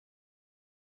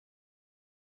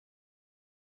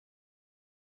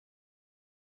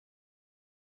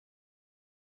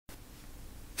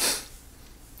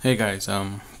Hey guys,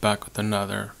 I'm back with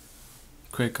another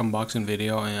quick unboxing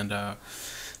video, and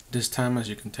this time, as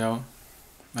you can tell,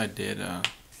 I did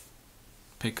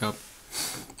pick up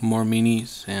more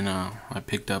minis, and I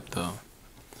picked up the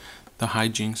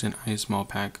Hijinx and Ice Small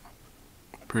pack.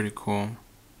 Pretty cool,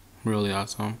 really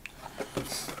awesome.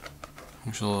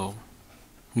 Just a little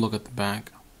look at the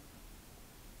back.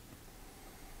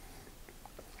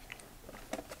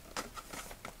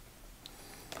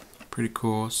 Pretty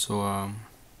cool. So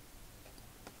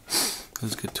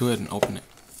let's get to it and open it.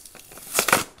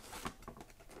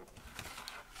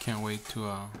 Can't wait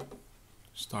to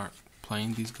start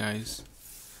playing these guys.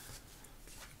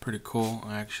 Pretty cool.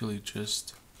 I actually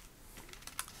just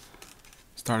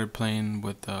started playing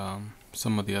with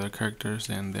some of the other characters,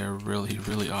 and they're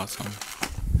really awesome.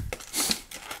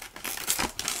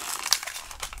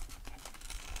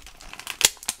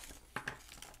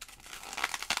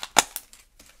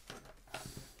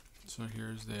 So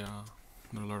here's the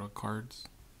little cards.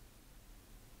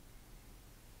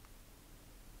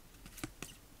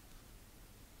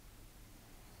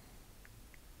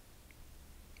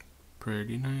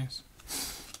 Pretty nice.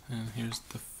 And here's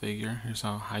the figure. Here's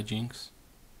our Hijinx.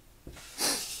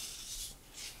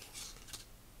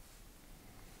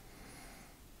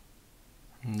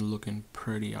 Looking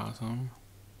pretty awesome.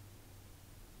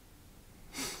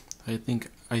 I think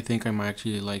I might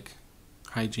actually like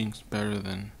Hijinx better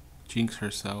than Jinx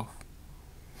herself.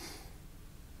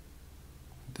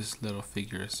 This little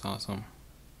figure is awesome.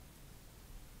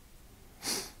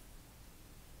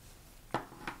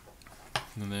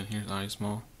 And then here's Ice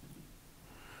Small.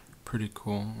 Pretty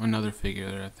cool. Another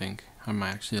figure that I think I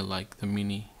might actually like the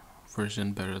mini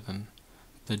version better than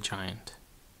the giant.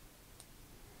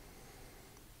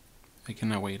 I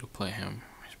cannot wait to play him.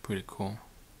 He's pretty cool.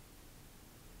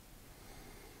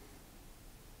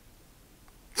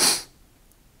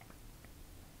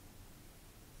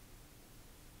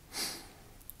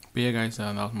 But yeah guys,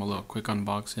 that was my little quick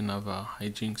unboxing of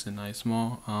Hijinx and Ice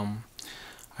Small.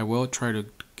 I will try to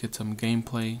get some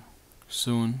gameplay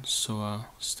soon, so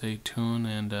stay tuned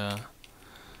and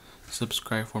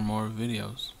subscribe for more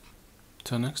videos.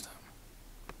 Till next time.